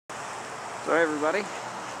So hey everybody,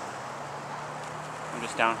 I'm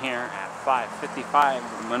just down here at 555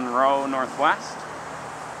 Monroe Northwest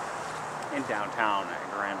in downtown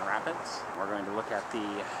Grand Rapids. We're going to look at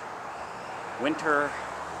the Winter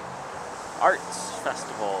Arts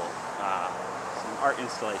Festival, some art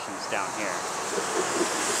installations down here.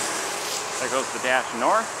 There goes the dash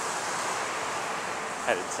north,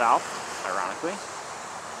 headed south, ironically.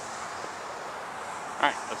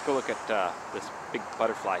 Alright, let's go look at this big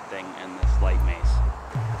butterfly thing and this light maze.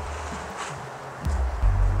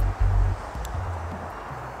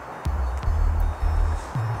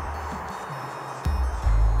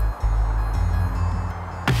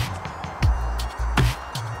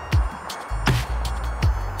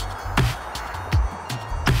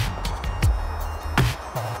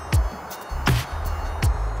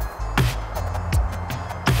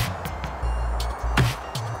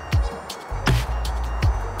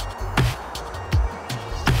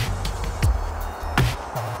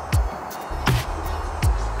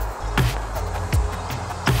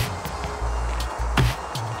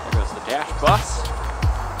 Dash bus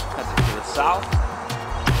heads it to the south.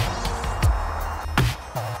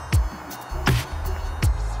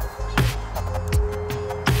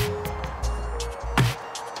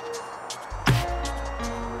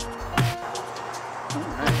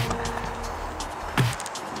 Alright.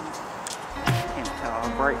 Can't tell how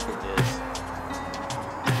bright it is.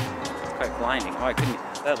 It's quite blinding. Oh, I couldn't.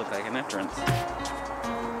 That looked like an entrance.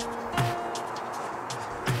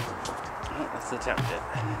 Oh, let's attempt it.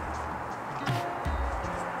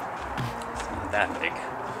 That big.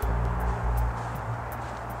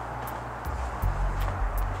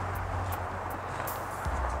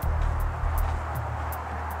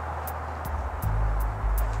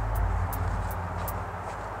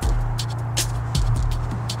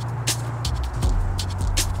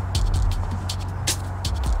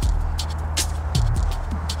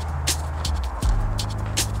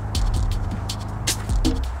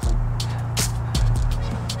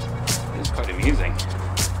 It is quite amusing.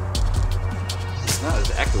 It's not as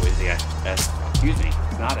echoey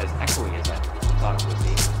it's not as echoey as I thought it would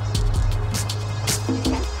be.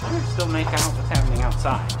 I can still make out what's happening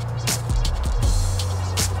outside.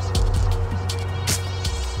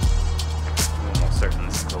 I'm almost certain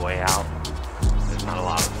this is the way out. There's not a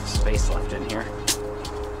lot of space left in here.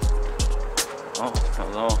 Oh,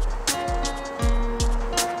 hello.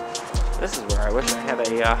 This is where I wish I had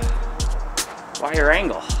a wider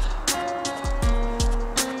angle.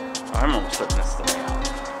 I'm almost certain this is the way out.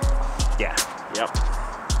 Yeah, yep.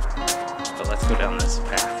 So let's go down this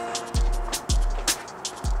path.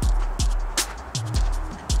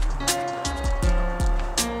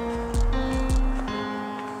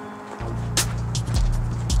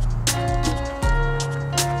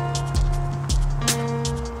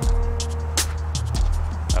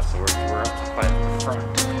 Oh, so we're up by the front.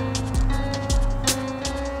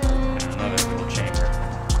 In another little chamber.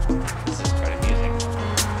 This is quite amusing.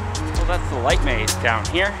 Well, that's the light maze down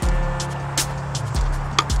here.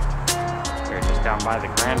 We're just down by the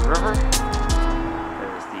Grand River.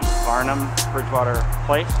 There's the Farnham Bridgewater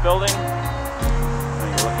Place building. So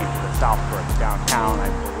you're looking to the south towards downtown. I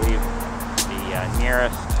believe the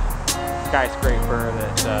nearest skyscraper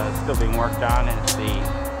that's still being worked on is the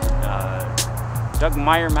Doug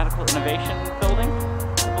Meyer Medical Innovation building,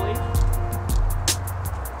 I believe.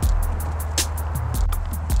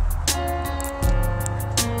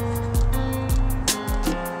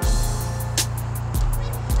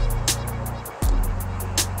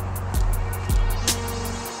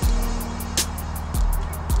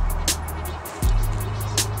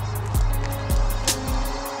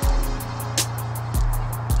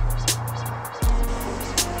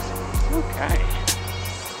 Okay,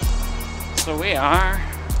 so we are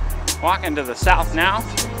walking to the south now.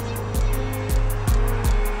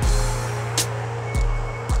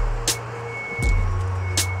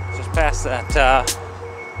 Just past that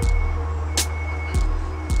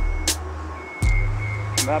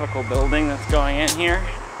medical building that's going in here.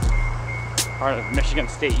 Part of Michigan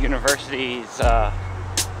State University's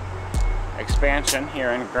expansion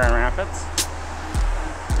here in Grand Rapids.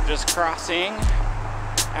 We're just crossing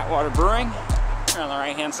Atwater Brewing here on the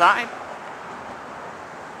right hand side.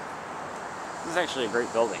 This is actually a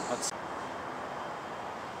great building.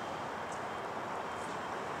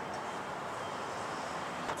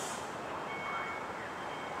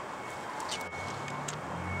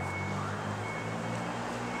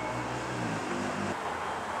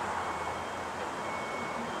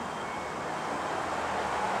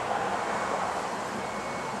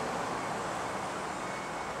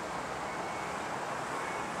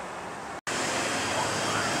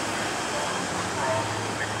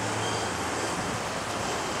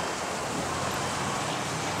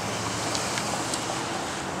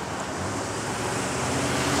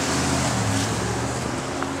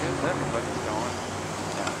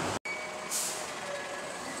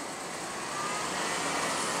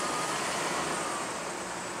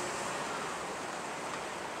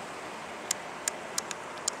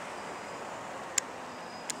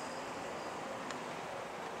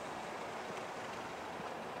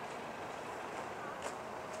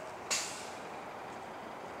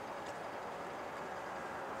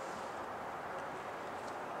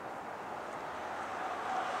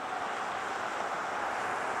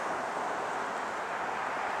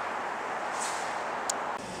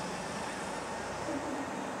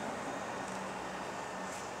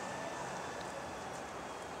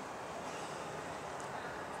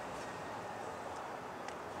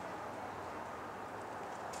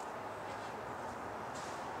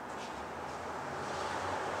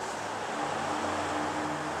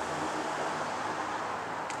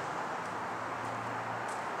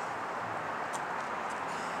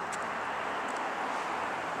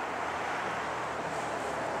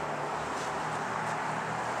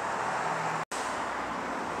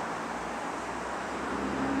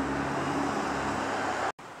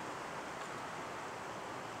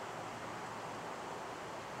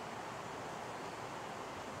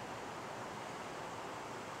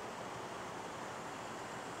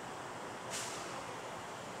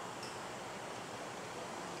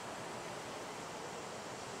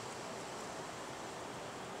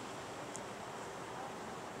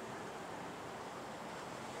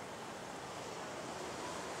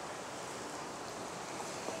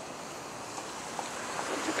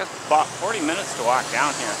 us about 40 minutes to walk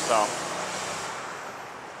down here, so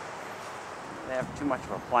they have too much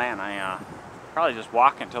of a plan. I probably just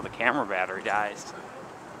walk until the camera battery dies.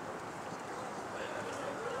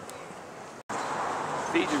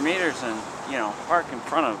 Feed your meters and, you know, park in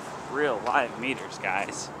front of real live meters,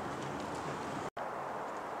 guys.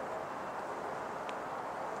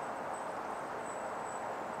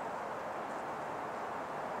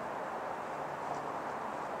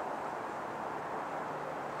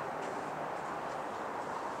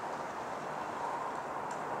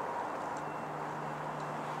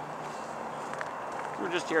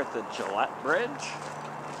 We're just here at the Gillette Bridge.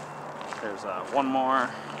 There's one more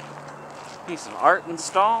piece of art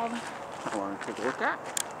installed I want to take a look at.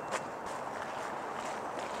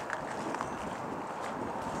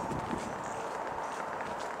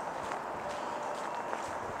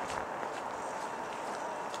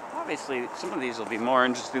 Obviously, some of these will be more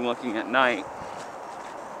interesting looking at night.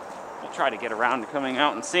 We'll try to get around to coming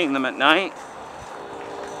out and seeing them at night.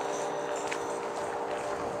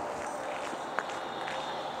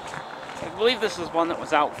 I believe this is one that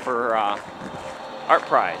was out for Art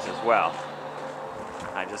Prize as well.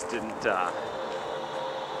 I just didn't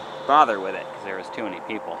bother with it because there was too many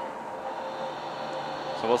people.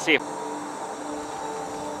 So we'll see if...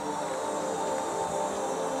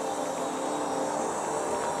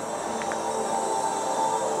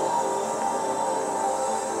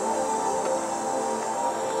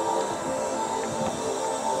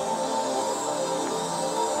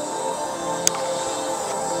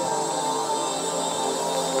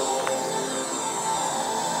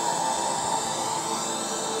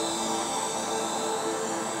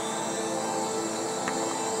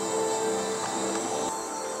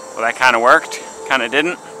 Well, that kind of worked, kind of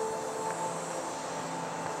didn't.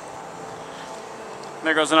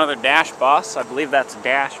 There goes another Dash bus. I believe that's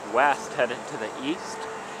Dash West headed to the east.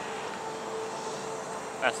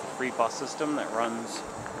 That's the free bus system that runs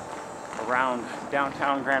around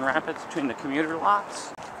downtown Grand Rapids between the commuter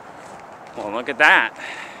lots. Well, look at that.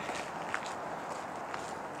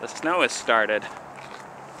 The snow has started.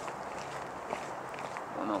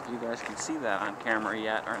 I don't know if you guys can see that on camera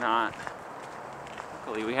yet or not.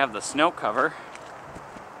 Luckily, we have the snow cover.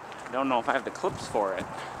 I don't know if I have the clips for it.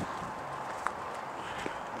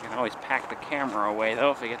 I can always pack the camera away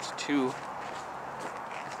though if it gets too...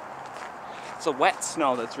 It's a wet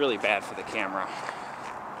snow that's really bad for the camera,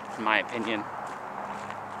 in my opinion.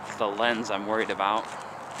 It's the lens I'm worried about.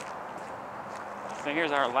 So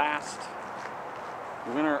here's our last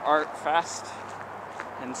Winter Art Fest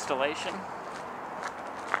installation.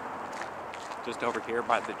 Just over here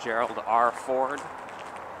by the Gerald R. Ford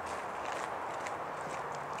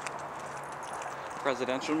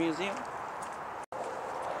Presidential Museum.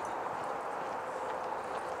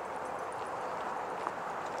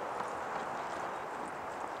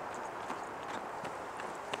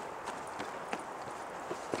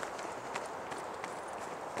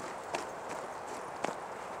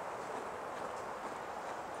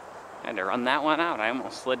 I had to run that one out. I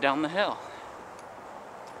almost slid down the hill.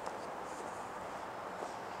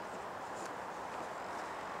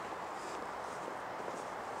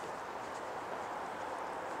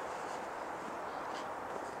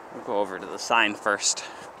 We'll go over to the sign first.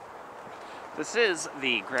 This is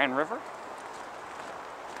the Grand River.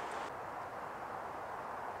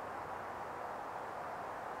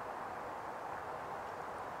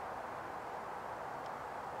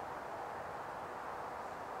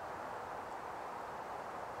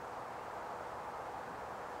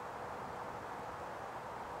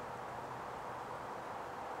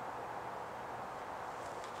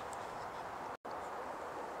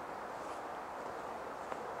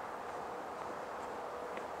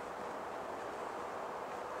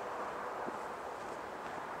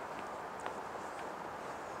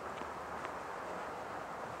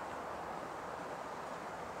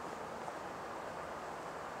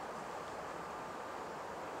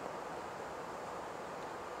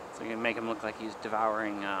 So you can make him look like he's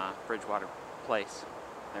devouring Bridgewater Place.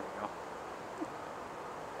 There we go.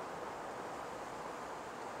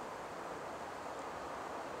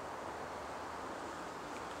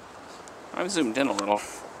 I've zoomed in a little.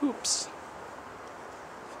 Oops.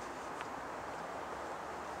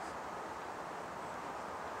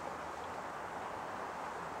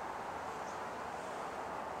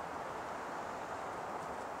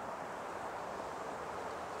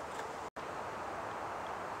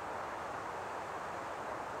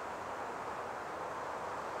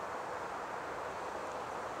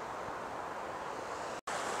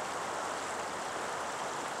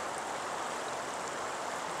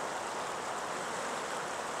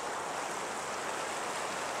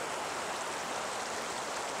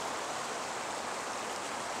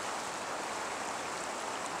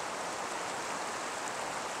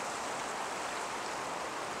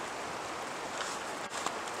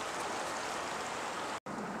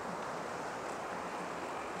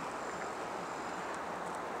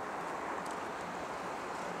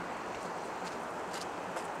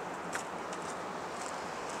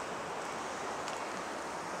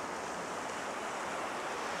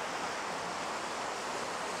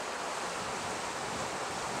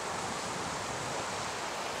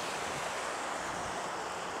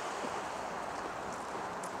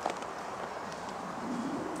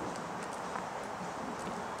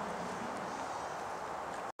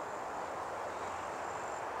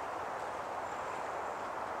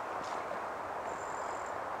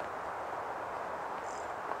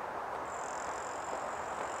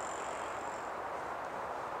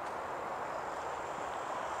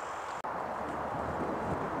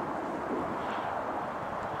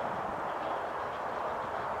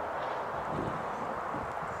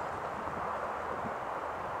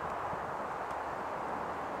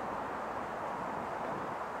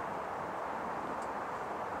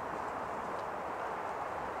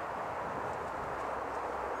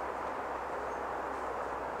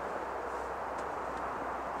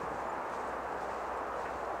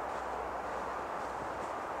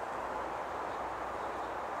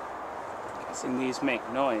 Guessing these make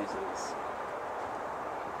noises.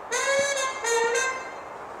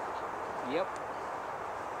 Yep.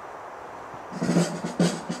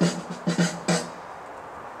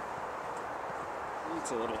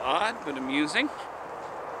 It's a little odd, but amusing.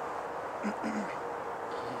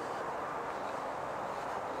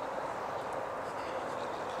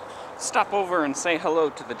 Stop over and say hello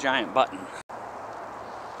to the giant button.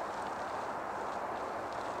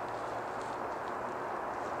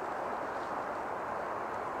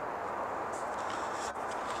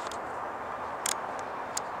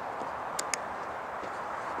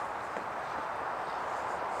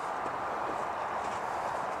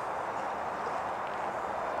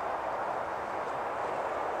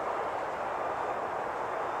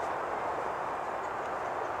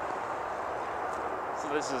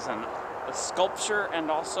 So this is a sculpture and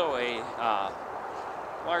also a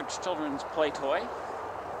large children's play toy.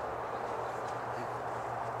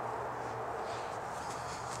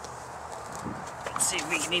 Let's see if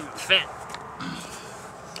we can even fit.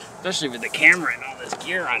 Especially with the camera and all this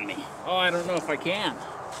gear on me. Oh, I don't know if I can.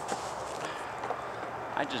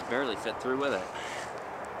 I just barely fit through with it.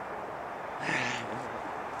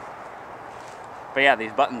 But yeah,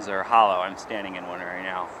 these buttons are hollow. I'm standing in one right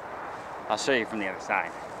now. I'll show you from the other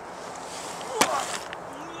side.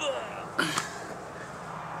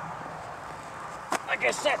 Like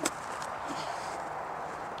I said,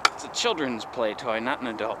 it's a children's play toy, not an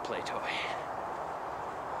adult play toy.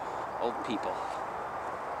 Old people,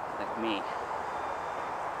 like me,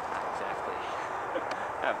 not exactly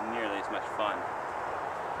have nearly as much fun.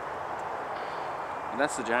 And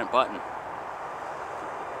that's the giant button.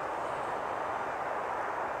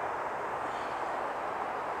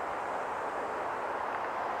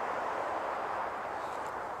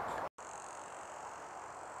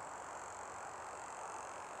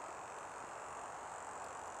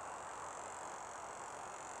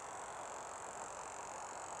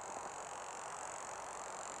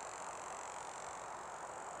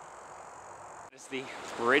 This is the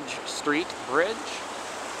Bridge Street Bridge.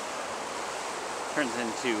 Turns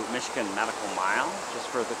into Michigan Medical Mile, just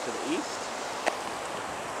further to the east.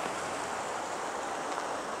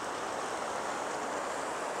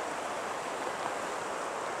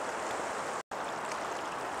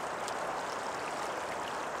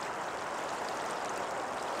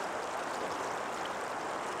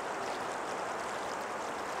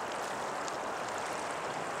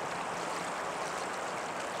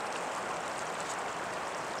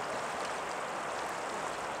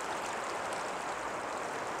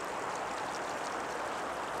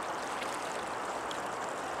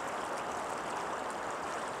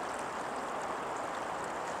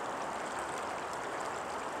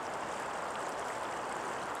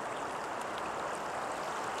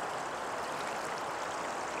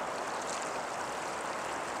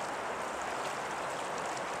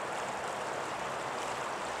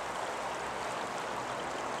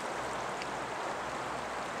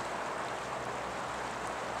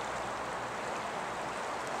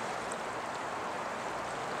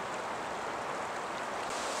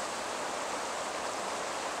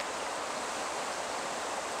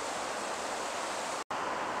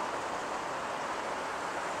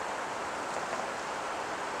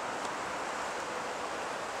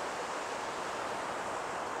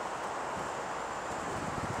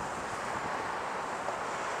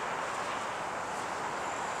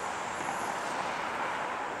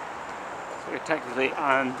 We're technically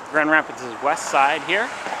on Grand Rapids' west side here.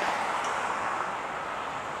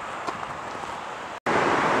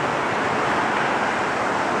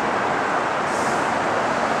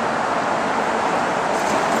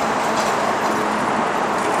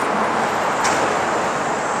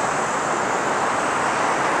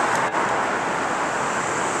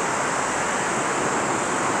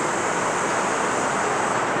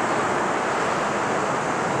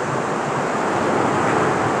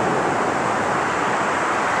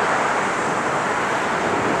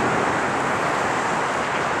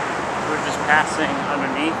 Passing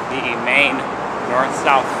underneath the main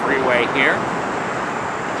north-south freeway here.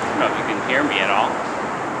 I don't know if you can hear me at all.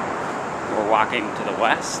 We're walking to the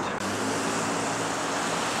west.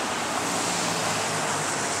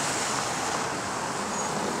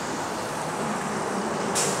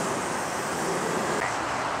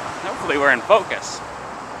 Hopefully we're in focus.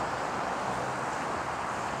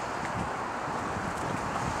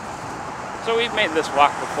 So we've made this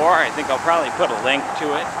walk before. I think I'll probably put a link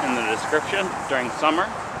to it in the description during summer.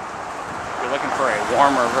 If you're looking for a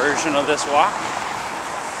warmer version of this walk.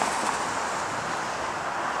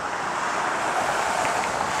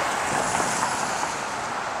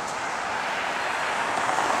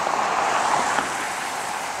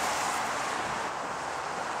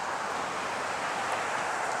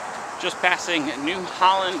 Just passing New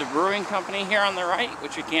Holland Brewing Company here on the right,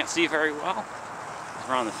 which you can't see very well.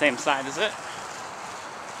 We're on the same side as it.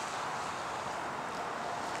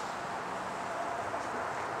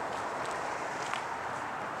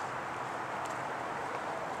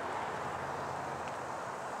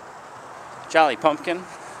 Jolly Pumpkin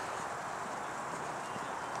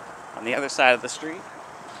on the other side of the street.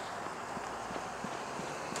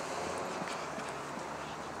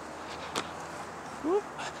 Whoop.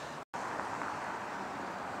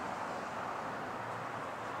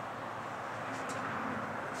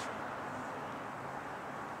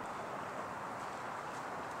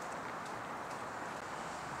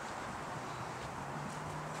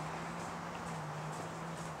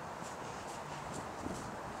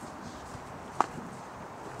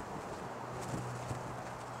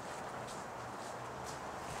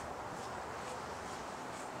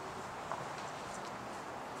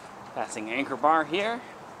 Passing Anchor Bar here.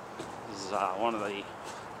 This is one of the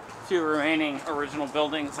few remaining original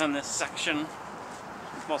buildings in this section.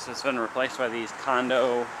 Most of it's been replaced by these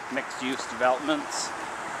condo mixed-use developments.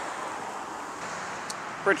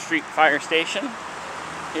 Bridge Street Fire Station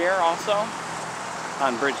here also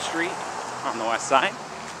on Bridge Street on the west side.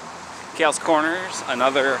 Kale's Corners,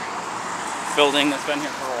 another building that's been here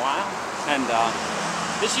for a while. And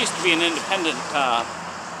this used to be an independent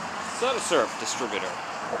soda syrup distributor.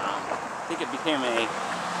 I think it became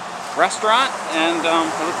a restaurant, and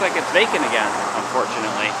it looks like it's vacant again,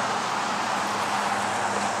 unfortunately.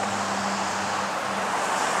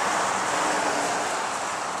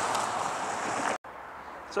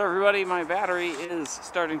 So everybody, my battery is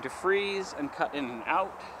starting to freeze and cut in and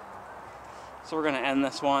out. So we're going to end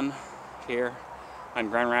this one here on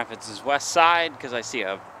Grand Rapids' west side, because I see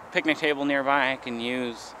a picnic table nearby I can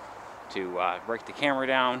use to break the camera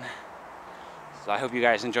down. So I hope you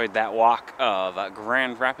guys enjoyed that walk of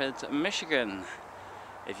Grand Rapids, Michigan.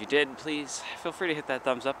 If you did, please feel free to hit that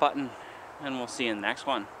thumbs up button, and we'll see you in the next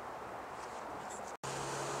one.